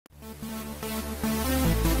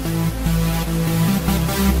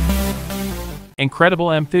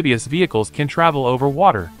Incredible amphibious vehicles can travel over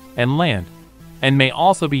water and land, and may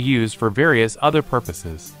also be used for various other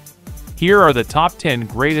purposes. Here are the top 10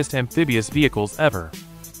 greatest amphibious vehicles ever.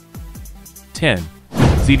 10.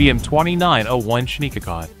 ZDM-2901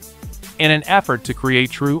 SHNEKOKHOD. In an effort to create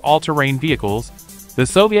true all-terrain vehicles, the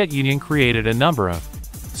Soviet Union created a number of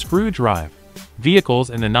screw-drive vehicles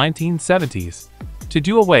in the 1970s to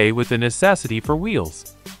do away with the necessity for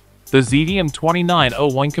wheels. The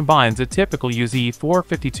ZDM-2901 combines a typical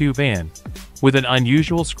UZ-452 van with an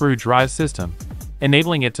unusual screw-drive system,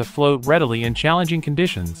 enabling it to float readily in challenging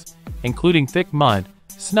conditions, including thick mud,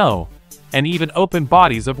 snow, and even open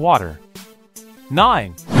bodies of water.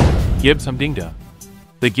 9. GIBBS HUMDINGA.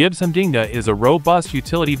 The GIBBS HUMDINGA is a robust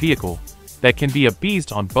utility vehicle that can be a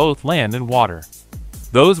beast on both land and water.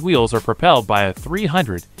 Those wheels are propelled by a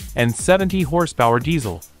 370 horsepower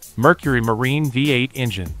diesel Mercury Marine V8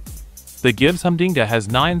 engine. The GIBBS HUMDINGA has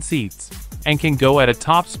 9 seats and can go at a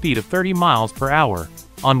top speed of 30 miles per hour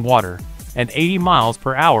on water and 80 miles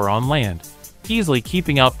per hour on land, easily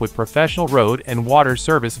keeping up with professional road and water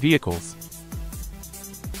service vehicles.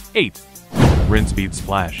 8. RINNSPEED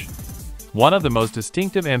Splash. One of the most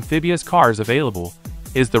distinctive amphibious cars available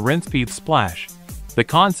is the RINNSPEED Splash, the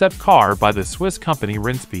concept car by the Swiss company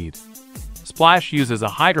RINNSPEED. Splash uses a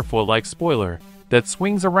hydrofoil-like spoiler that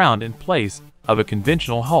swings around in place of a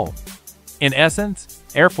conventional hull. In essence,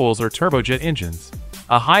 airfoils are turbojet engines,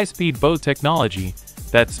 a high-speed boat technology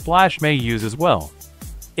that Splash may use as well.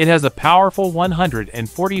 It has a powerful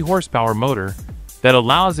 140 horsepower motor that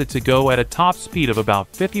allows it to go at a top speed of about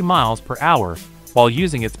 50 miles per hour while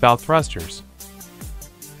using its bow thrusters.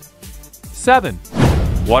 7.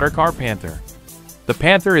 WATERCAR PANTHER. The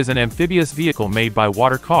Panther is an amphibious vehicle made by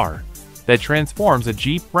WATERCAR that transforms a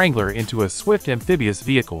Jeep Wrangler into a swift amphibious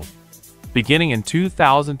vehicle. Beginning in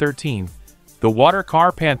 2013, the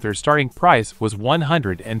WATERCAR Panther's starting price was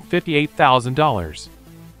 $158,000.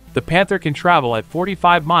 The Panther can travel at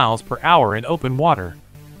 45 miles per hour in open water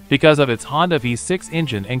because of its Honda V6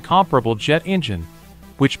 engine and comparable jet engine,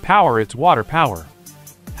 which power its water power.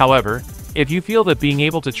 However, if you feel that being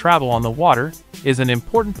able to travel on the water is an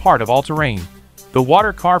important part of all-terrain, the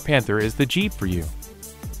WATERCAR Panther is the Jeep for you.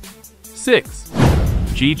 6.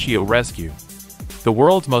 GHE-O Rescue. The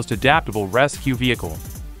world's most adaptable rescue vehicle.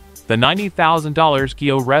 The $90,000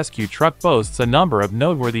 GHE-O rescue truck boasts a number of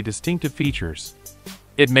noteworthy distinctive features.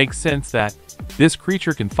 It makes sense that this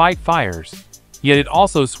creature can fight fires, yet it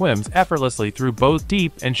also swims effortlessly through both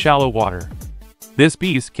deep and shallow water. This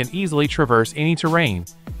beast can easily traverse any terrain,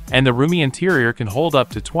 and the roomy interior can hold up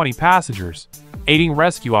to 20 passengers, aiding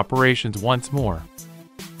rescue operations once more.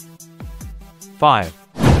 5.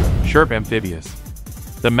 SHERP Amphibious.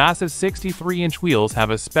 The massive 63-inch wheels have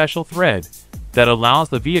a special thread that allows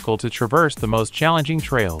the vehicle to traverse the most challenging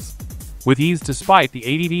trails with ease despite the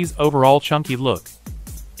ATV's overall chunky look.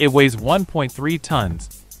 It weighs 1.3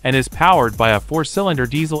 tons and is powered by a 4-cylinder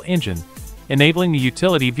diesel engine, enabling the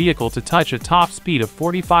utility vehicle to touch a top speed of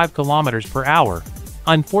 45 kilometers per hour.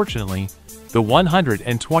 Unfortunately, the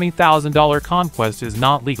 $120,000 conquest is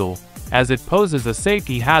not legal, as it poses a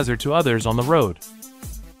safety hazard to others on the road.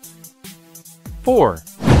 4.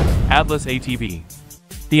 Atlas ATV.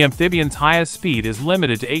 The amphibian's highest speed is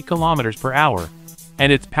limited to 8 kilometers per hour,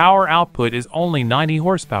 and its power output is only 90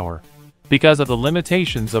 horsepower, because of the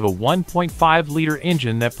limitations of a 1.5-liter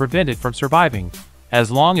engine that prevent it from surviving, as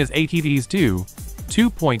long as ATVs do,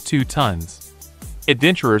 2.2 tons.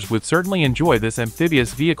 Adventurers would certainly enjoy this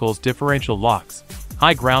amphibious vehicle's differential locks,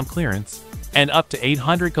 high ground clearance, and up to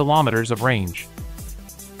 800 kilometers of range.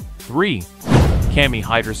 3. CAMI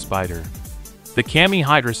HYDRA SPYDER. The CAMI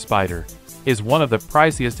HYDRA SPYDER is one of the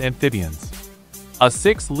priciest amphibians. A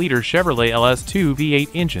 6-liter Chevrolet LS2 V8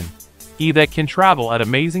 engine, that can travel at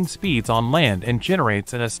amazing speeds on land and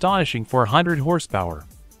generates an astonishing 400 horsepower.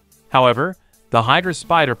 However, the HYDRA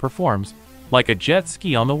SPYDER performs like a jet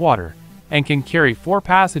ski on the water and can carry 4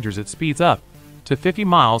 passengers at speeds up to 50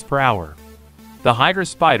 miles per hour. The HYDRA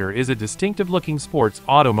SPYDER is a distinctive-looking sports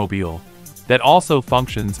automobile that also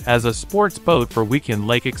functions as a sports boat for weekend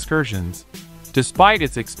lake excursions, despite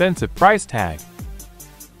its expensive price tag.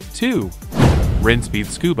 2. RINNSPEED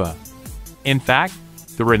SQUBA. In fact,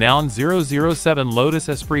 the renowned 007 Lotus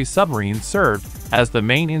Esprit submarine served as the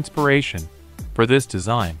main inspiration for this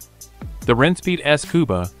design. The RINNSPEED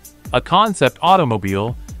SQUBA, a concept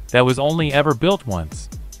automobile that was only ever built once,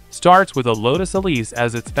 starts with a Lotus Elise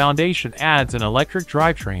as its foundation, adds an electric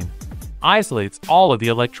drivetrain, isolates all of the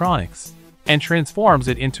electronics, and transforms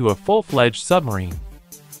it into a full-fledged submarine.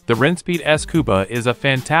 The RINNSPEED SQUBA is a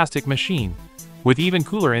fantastic machine, with even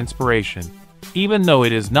cooler inspiration, even though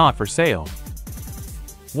it is not for sale.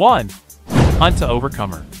 1. HUNTA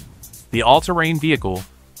Overcomer. The all-terrain vehicle,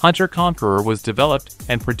 Hunter Conqueror, was developed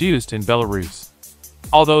and produced in Belarus.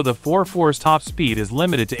 Although the 4.4's top speed is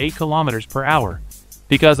limited to 8 km per hour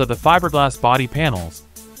because of the fiberglass body panels,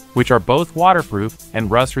 which are both waterproof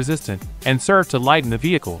and rust-resistant and serve to lighten the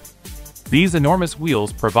vehicle. These enormous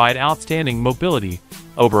wheels provide outstanding mobility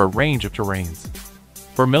over a range of terrains.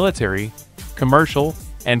 For military, commercial,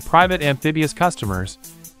 and private amphibious customers,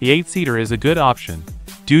 the 8-seater is a good option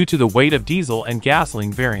due to the weight of diesel and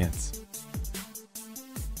gasoline variants.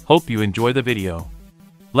 Hope you enjoy the video.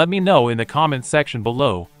 Let me know in the comments section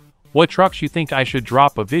below what trucks you think I should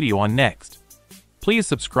drop a video on next. Please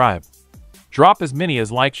subscribe, drop as many as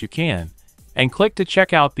likes you can, and click to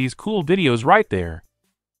check out these cool videos right there.